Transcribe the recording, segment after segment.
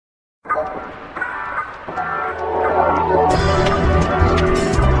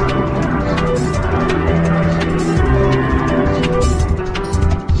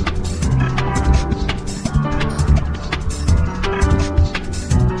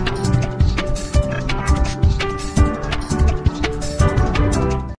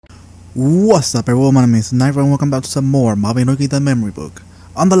What's up everyone, my name is Nightrow and welcome back to some more Mabinogi the Memory Book.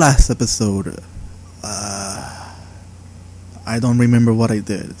 On the last episode, I don't remember what I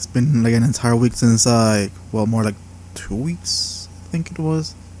did. It's been like an entire week since more like 2 weeks, I think it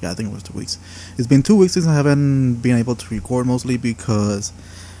was. Yeah, I think it was 2 weeks. It's been 2 weeks since I haven't been able to record, mostly because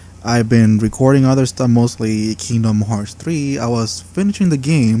I've been recording other stuff, mostly Kingdom Hearts 3. I was finishing the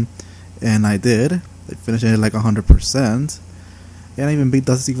game, and I did. I finished it like 100%. And I even beat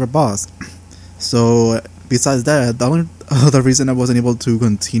the secret boss. So, besides that, the only other reason I wasn't able to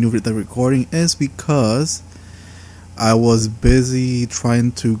continue with the recording is because I was busy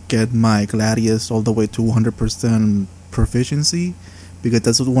trying to get my Gladius all the way to 100% proficiency, because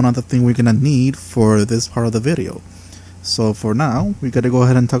that's one of the things we're gonna need for this part of the video. So for now, we gotta go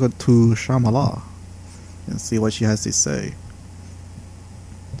ahead and talk to Shamala and see what she has to say.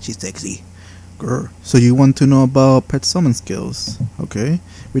 She's sexy. So you want to know about pet summon skills? Okay.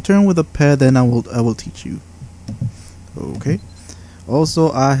 Return with a pet, then I will teach you. Okay.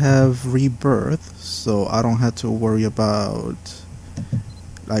 Also, I have rebirth, so I don't have to worry about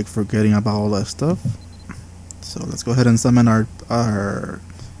like forgetting about all that stuff. So let's go ahead and summon our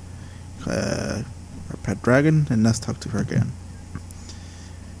pet dragon, and let's talk to her again.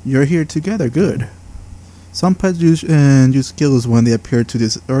 You're here together. Good. Some pets use skills when they appear to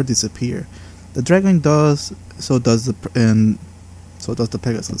disappear. The dragon does, so does the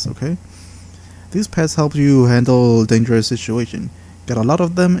Pegasus, okay? These pets help you handle dangerous situations. Get a lot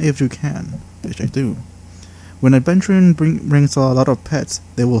of them if you can, which I do. When adventuring brings a lot of pets,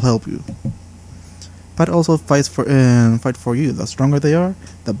 they will help you. Pet also fight for you. The stronger they are,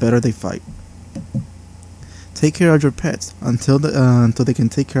 the better they fight. Take care of your pets until they can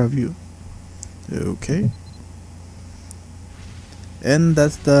take care of you. Okay. And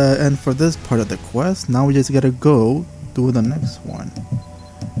that's the end for this part of the quest. Now we just gotta go do the next one.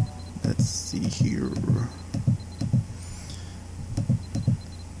 Let's see here.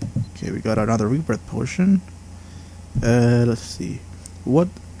 Okay, we got another rebirth potion. Let's see. What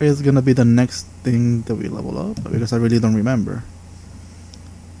is gonna be the next thing that we level up? Because I really don't remember.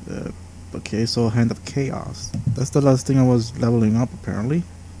 Okay, so Hand of Chaos. That's the last thing I was leveling up, apparently.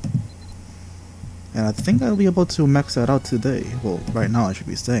 And I think I'll be able to max that out today. Well, right now I should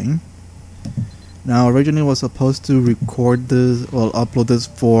be saying. Now, originally I was supposed to record this, upload this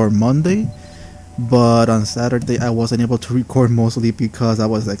for Monday. But on Saturday I wasn't able to record, mostly because I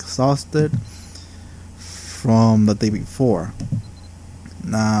was exhausted from the day before.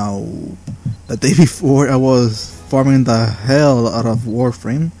 Now, the day before I was farming the hell out of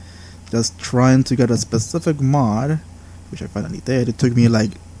Warframe, just trying to get a specific mod, which I finally did. It took me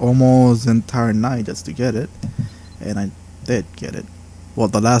like almost the entire night just to get it, and I did get it. Well,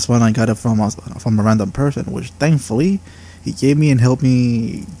 the last one I got it from a random person, which thankfully he gave me and helped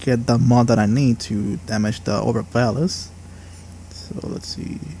me get the mod that I need to damage the Overvalus. So let's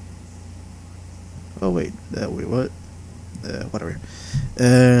see. Oh wait, what? Whatever.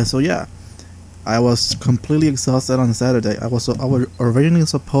 So yeah, I was completely exhausted on Saturday. I was originally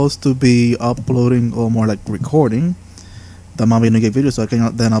supposed to be uploading, or more like recording, the Mabinogi video, so I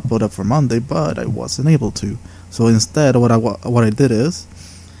can then upload it for Monday, but I wasn't able to. So instead, what I did is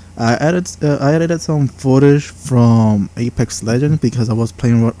I edited some footage from Apex Legends, because I was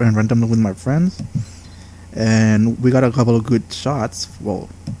playing randomly with my friends, and we got a couple of good shots, well,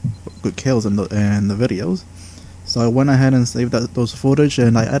 good kills in the videos. So I went ahead and saved those footage,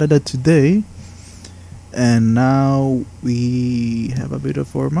 and I edited today, and now we have a video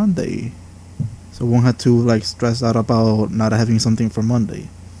for Monday. So won't have to like stress out about not having something for Monday,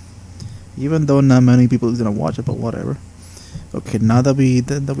 even though not many people is gonna watch it, but whatever. Okay, now that we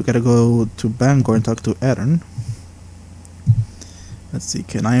gotta go to Bangor and talk to Eren. Let's see,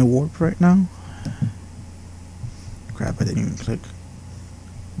 can I warp right now? Crap, I didn't even click.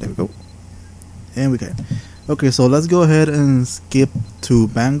 There we go. And we can. Okay, so let's go ahead and skip to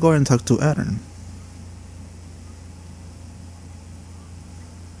Bangor and talk to Eren.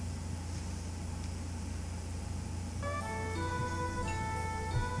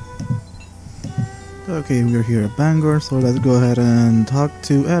 Okay, we're here at Bangor, so let's go ahead and talk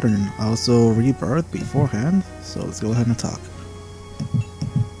to Eren. Also rebirth beforehand, so let's go ahead and talk.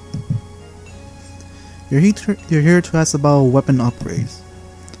 You're here to ask about weapon upgrades.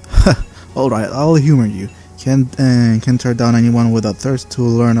 Alright, I'll humor you. Can't turn down anyone with a thirst to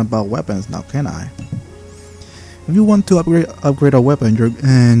learn about weapons, now can I? If you want to upgrade a weapon,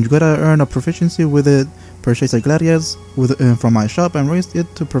 you gotta earn a proficiency with it. Purchase a Gladius from my shop and raise it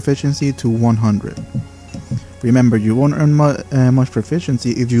to proficiency to 100. Remember, you won't earn much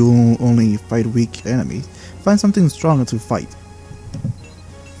proficiency if you only fight weak enemies. Find something stronger to fight.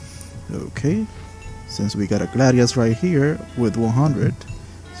 Okay, since we got a Gladius right here with 100,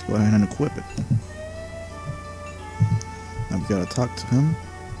 let's go ahead and equip it. Now we gotta talk to him.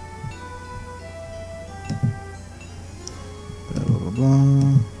 Blah, blah, blah,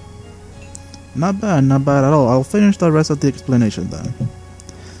 blah. Not bad at all. I'll finish the rest of the explanation then.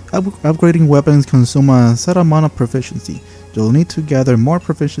 Upgrading weapons consume a set amount of proficiency. You'll need to gather more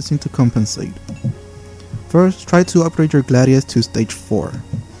proficiency to compensate. First, try to upgrade your Gladius to stage 4.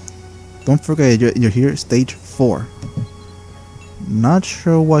 Don't forget, you're here, stage 4. Not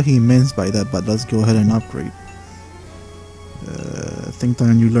sure what he means by that, but let's go ahead and upgrade. I think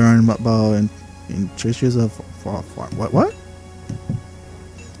then you learn about intricacies of what?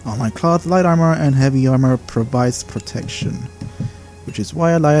 Oh, my cloth, light armor and heavy armor provides protection, which is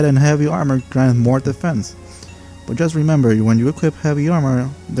why light and heavy armor grant more defense. But just remember, when you equip heavy armor,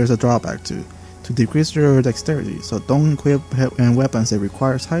 there's a drawback to decrease your dexterity, so don't equip weapons that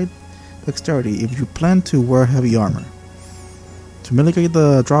requires high dexterity if you plan to wear heavy armor. To mitigate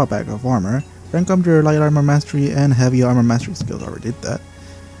the drawback of armor, rank up your light armor mastery and heavy armor mastery skills. I already did that.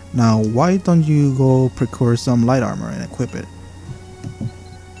 Now, why don't you go procure some light armor and equip it?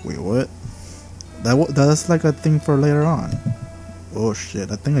 Wait, what? That's like a thing for later on. Oh shit,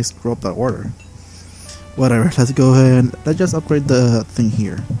 I think I screwed up that order. Whatever, let's go ahead. Let's just upgrade the thing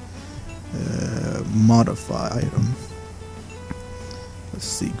here. Modify item. Let's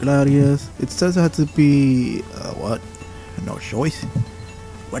see, Gladius. It says it had to be what? No choice.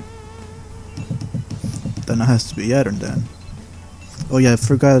 What? Then it has to be Addon then. Oh yeah, I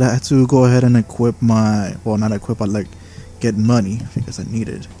forgot I had to go ahead and equip my, well, not equip, but like get money because I need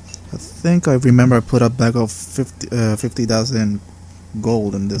it. I think I remember I put a bag of 50,000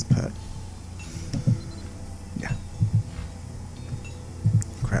 gold in this pack. Yeah.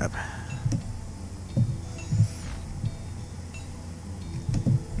 Crap.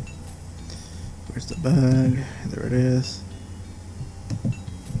 Where's the bag? There it is.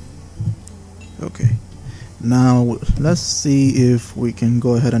 Okay. Now let's see if we can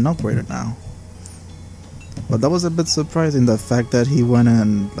go ahead and upgrade it now. But that was a bit surprising, the fact that he went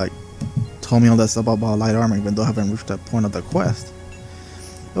and like told me all that stuff about light armor even though I haven't reached that point of the quest.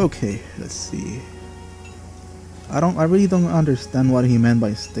 Okay, let's see. I really don't understand what he meant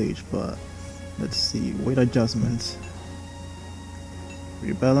by stage, but let's see. Weight adjustments.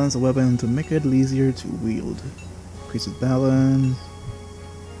 Rebalance a weapon to make it easier to wield. Increases balance.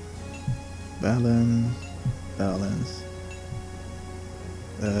 Balance.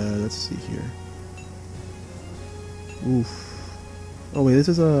 Let's see here. Oof. Oh wait, this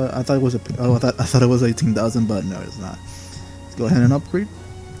is a. I thought it was a. Oh, I thought it was 18,000, but no, it's not. Let's go ahead and upgrade.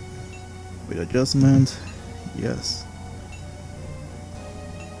 Weight adjustment. Yes.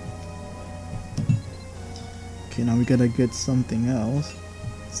 Okay, now we gotta get something else.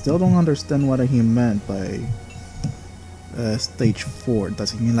 Still don't understand what he meant by stage 4.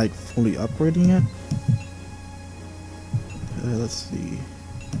 Does he mean like fully upgrading it? Let's see.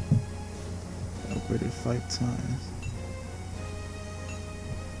 Upgraded 5 times.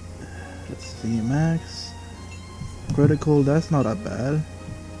 Let's see, max. Critical, that's not that bad.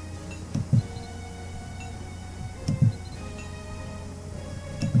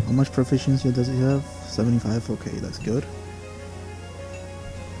 How much proficiency does he have? 75, okay, that's good.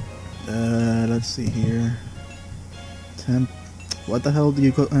 Let's see here. Temp. What the hell do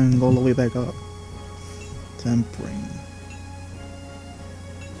you go and go all the way back up? Tempering.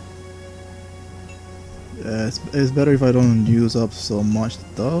 It's better if I don't use up so much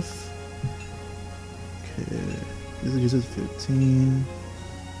stuff. Okay, this uses 15.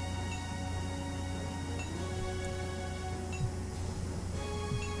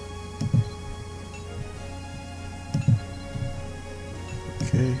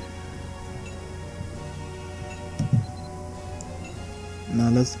 Okay. Now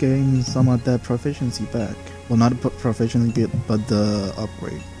let's gain some of that proficiency back. Well, not proficiency, but the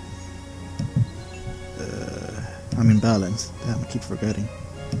upgrade. I mean balance. Damn, I keep forgetting.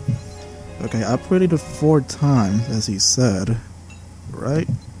 Okay, I upgraded it 4 times, as he said. Right?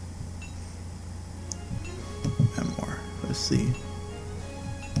 And more. Let's see.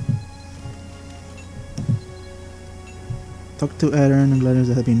 Talk to Addon and Gladius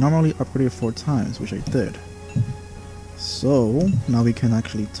that have been normally upgraded 4 times, which I did. So, now we can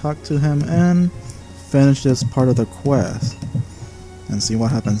actually talk to him and finish this part of the quest and see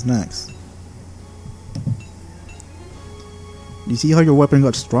what happens next. You see how your weapon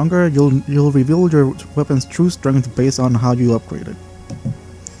got stronger? You'll reveal your weapon's true strength based on how you upgrade it.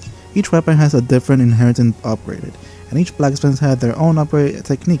 Each weapon has a different inheritance upgraded, and each blacksmith has their own upgrade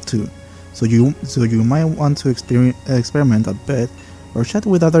technique too. So you might want to experiment a bit or chat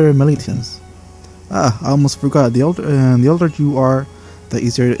with other militants. Ah, I almost forgot. The older you are, the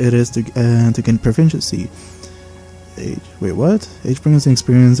easier it is to gain proficiency. Age. Wait, what? Age brings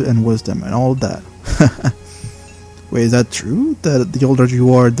experience and wisdom and all that. Wait, is that true? That the older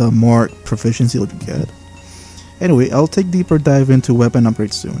you are, the more proficiency you get? Anyway, I'll take deeper dive into weapon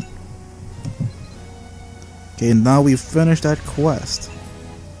upgrades soon. Okay, now we've finished that quest.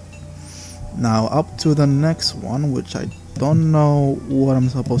 Now up to the next one, which I don't know what I'm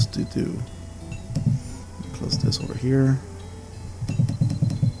supposed to do. Close this over here.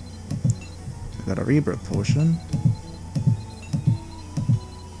 I got a rebirth potion.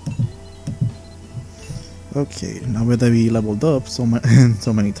 Okay, now that we leveled up so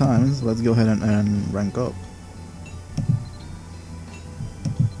many times, let's go ahead and rank up.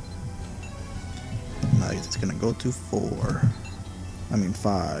 Now it's gonna go to 4. I mean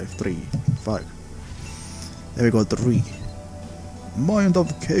 5, 3, 5. There we go, 3. Mind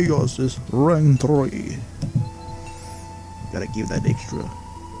of Chaos is rank 3. Gotta give that extra.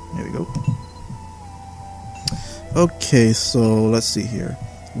 There we go. Okay, so let's see here.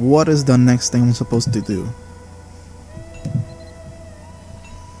 What is the next thing I'm supposed to do?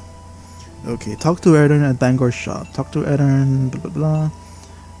 Okay, talk to Aaron at Bangor shop. Talk to Aaron, blah blah blah,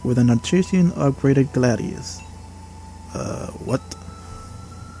 with an artisan upgraded Gladius. What?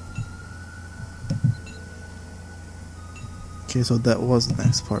 Okay, so that was the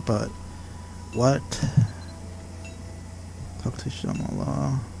next part, but what? Talk to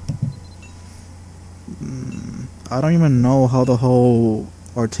Shamala. I don't even know how the whole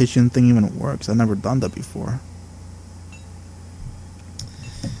artisan thing even works. I've never done that before.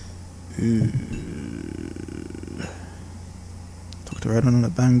 Talk to Aaron on the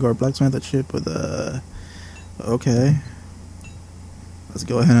Vanguard blacksmith that ship with a. Okay. Let's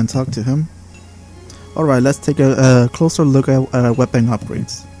go ahead and talk to him. Alright, let's take a closer look at weapon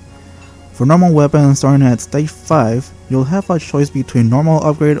upgrades. For normal weapons starting at stage 5, you'll have a choice between normal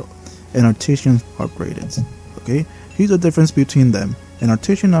upgrade and artisan upgrades. Okay, here's the difference between them. An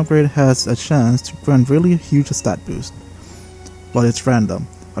artisan upgrade has a chance to grant really huge stat boost, but it's random.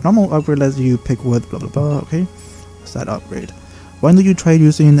 A normal upgrade lets you pick what blah blah blah, okay? Stat upgrade. When do you try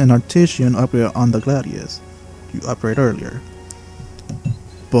using an artisan upgrade on the Gladius? You upgrade earlier.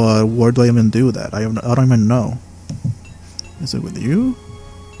 But where do I even do that? I don't even know. Is it with you?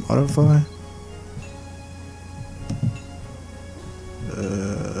 Modify?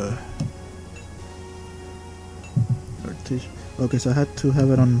 Artisan. Okay, so I had to have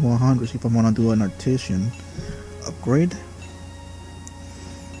it on 100 if I want to do an artisan upgrade.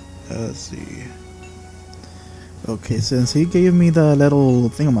 Let's see. Okay, since he gave me the little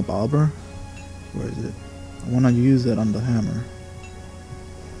thingamabobber, where is it? I want to use it on the hammer.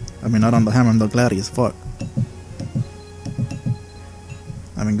 I mean, not on the hammer, on the Gladius. Fuck.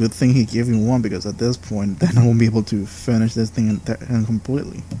 I mean, good thing he gave me one, because at this point, then I won't be able to finish this thing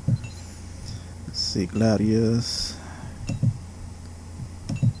completely. Let's see, Gladius.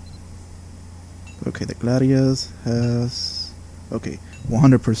 Okay, the Gladius has... Okay,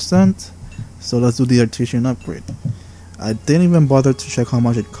 100%. So let's do the artisan upgrade. I didn't even bother to check how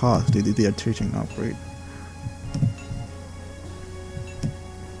much it cost to do the artisan upgrade.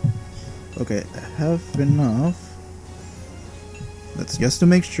 Okay, I have enough. That's just to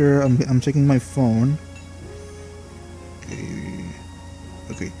make sure. I'm checking my phone.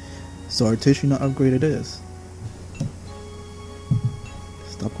 Okay. So artisan upgrade it is.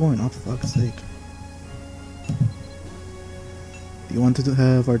 Stop going off, for fuck's sake. Do you want to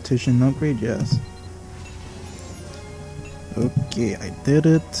have artisan upgrade? Yes. Okay, I did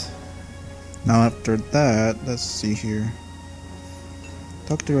it. Now after that, let's see here.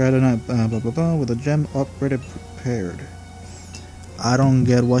 Talk to Radon blah blah blah with a gem upgraded prepared. I don't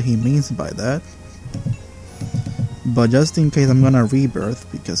get what he means by that. But just in case, I'm gonna rebirth,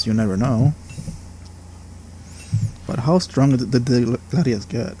 because you never know. But how strong did the Gladius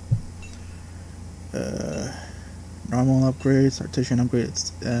get? Normal upgrades, artisan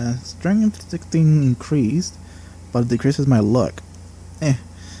upgrades. Strength 16 increased, but it decreases my luck.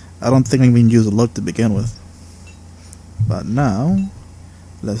 I don't think I even use luck to begin with. But now,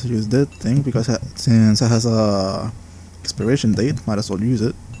 let's use that thing, because since it has a expiration date, might as well use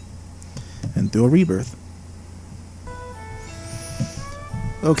it and do a rebirth.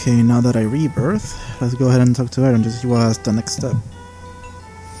 Okay, now that I rebirth, let's go ahead and talk to her and just see what's the next step.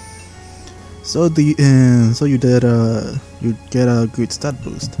 So you get a good stat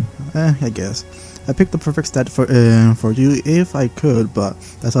boost. I guess I picked the perfect stat for you if I could, but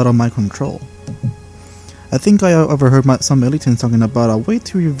that's out of my control. I think I overheard some militants talking about a way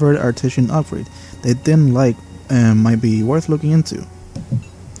to revert artisan upgrade they didn't like and might be worth looking into.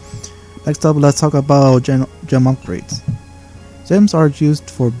 Next up, let's talk about gem upgrades. Gems are used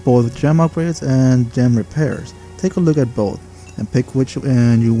for both gem upgrades and gem repairs. Take a look at both and pick which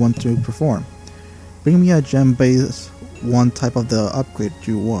one you want to perform. Bring me a gem based one type of the upgrade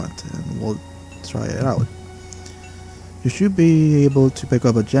you want and we'll try it out. You should be able to pick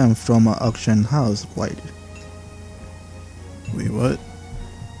up a gem from an auction house. Wait, what?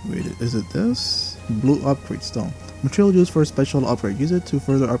 Wait, is it this? Blue upgrade stone. Material used for a special upgrade. Use it to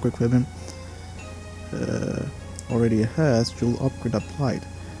further upgrade equipment. Already has jewel upgrade applied.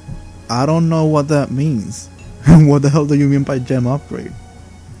 I don't know what that means. What the hell do you mean by gem upgrade?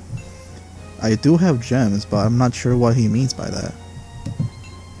 I do have gems, but I'm not sure what he means by that.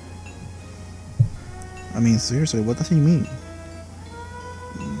 I mean, seriously, what does he mean?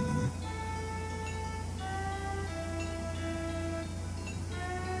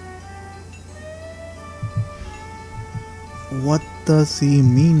 What does he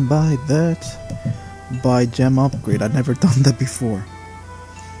mean by that? By gem upgrade? I've never done that before.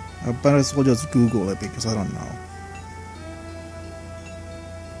 I better as well just Google it because I don't know.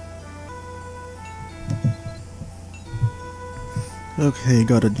 Okay,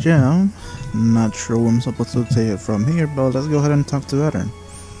 got a gem. Not sure where I'm supposed to take it from here, but let's go ahead and talk to Veteran.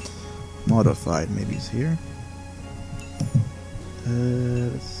 Modified, maybe it's here.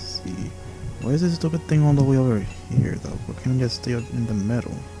 Let's see. Why is this stupid thing all the way over here though? Why can't I just stay up in the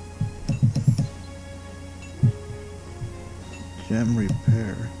middle? Gem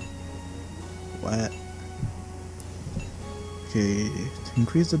repair. What? Okay, to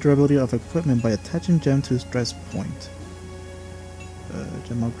increase the durability of equipment by attaching gem to stress point.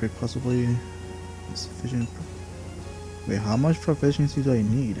 Gem upgrade possibly insufficient. Wait, how much proficiency do I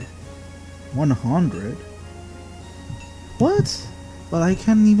need? 100? What? But I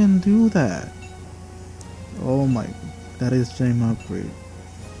can't even do that. Oh my, that is gem upgrade.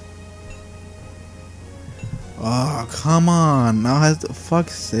 Oh, come on. Now has to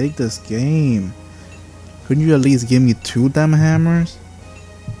fuck's sake this game. Couldn't you at least give me 2 damn hammers?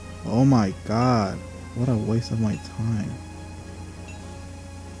 Oh my god. What a waste of my time.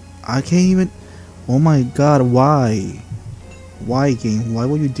 I can't even... Oh my god, why? Why, game? Why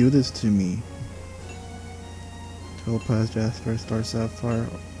would you do this to me? Topaz, Jasper, Star Sapphire.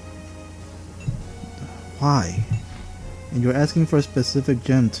 Why? And you're asking for a specific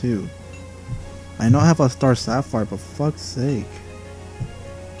gem too. I know I have a Star Sapphire, but fuck's sake.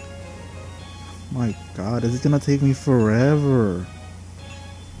 My god, this is gonna take me forever.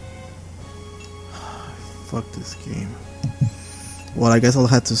 Fuck this game. Well, I guess I'll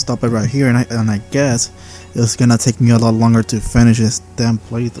have to stop it right here, and I guess it's gonna take me a lot longer to finish this damn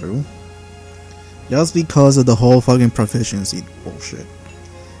playthrough. Just because of the whole fucking proficiency bullshit.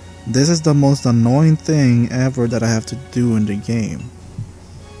 This is the most annoying thing ever that I have to do in the game.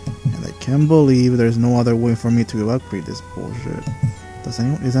 And I can't believe there's no other way for me to upgrade this bullshit.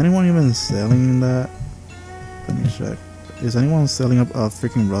 Is anyone even selling that? Let me check. Is anyone selling a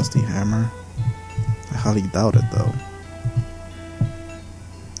freaking rusty hammer? I highly doubt it though.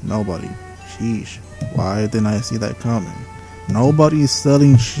 Nobody. Sheesh. Why didn't I see that coming? Nobody's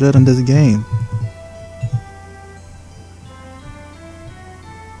selling shit in this game.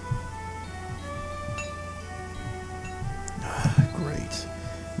 Great.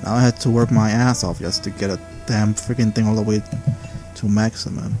 Now I had to work my ass off just to get a damn freaking thing all the way to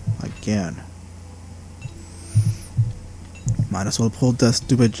maximum. Again. Might as well pull that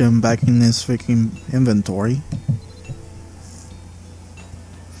stupid gem back in this freaking inventory.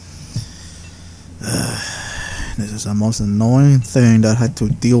 This is the most annoying thing that I had to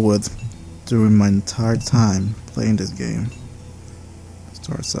deal with during my entire time playing this game.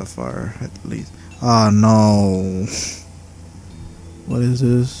 Star Sapphire, at least. Oh no. What is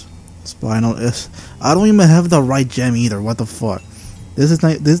this? Spinal S. I don't even have the right gem either. What the fuck?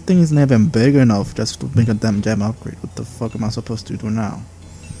 This thing is not even big enough just to make a damn gem upgrade. What the fuck am I supposed to do now?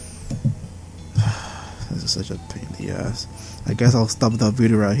 This is such a pain in the ass. I guess I'll stop the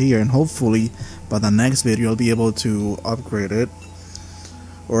video right here, and hopefully by the next video I'll be able to upgrade it,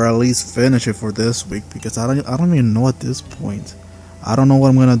 or at least finish it for this week, because I don't even know at this point. I don't know what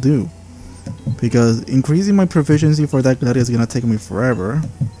I'm gonna do, because increasing my proficiency for that gladiator is gonna take me forever.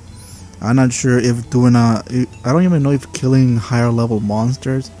 I'm not sure if doing I don't even know if killing higher level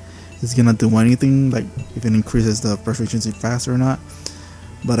monsters is gonna do anything, like if it increases the proficiency faster or not.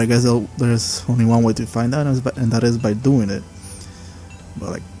 But I guess there's only one way to find out, and that is by doing it. But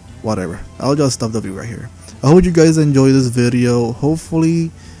like, whatever. I'll just stop the video right here. I hope you guys enjoy this video.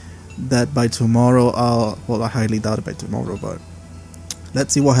 Hopefully that by tomorrow well, I highly doubt it by tomorrow, but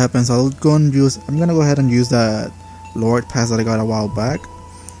let's see what happens. I'm gonna go ahead and use that Lord pass that I got a while back.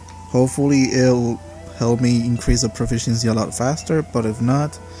 Hopefully it'll help me increase the proficiency a lot faster, but if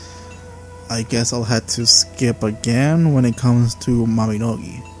not, I guess I'll have to skip again when it comes to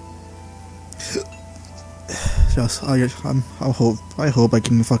Mabinogi. I hope I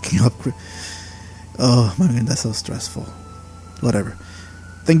can fucking upgrade. Oh man, that's so stressful. Whatever.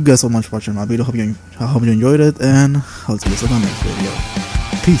 Thank you guys so much for watching my video. I hope you enjoyed it, and I'll see you in the next video.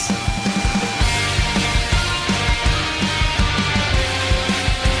 Peace.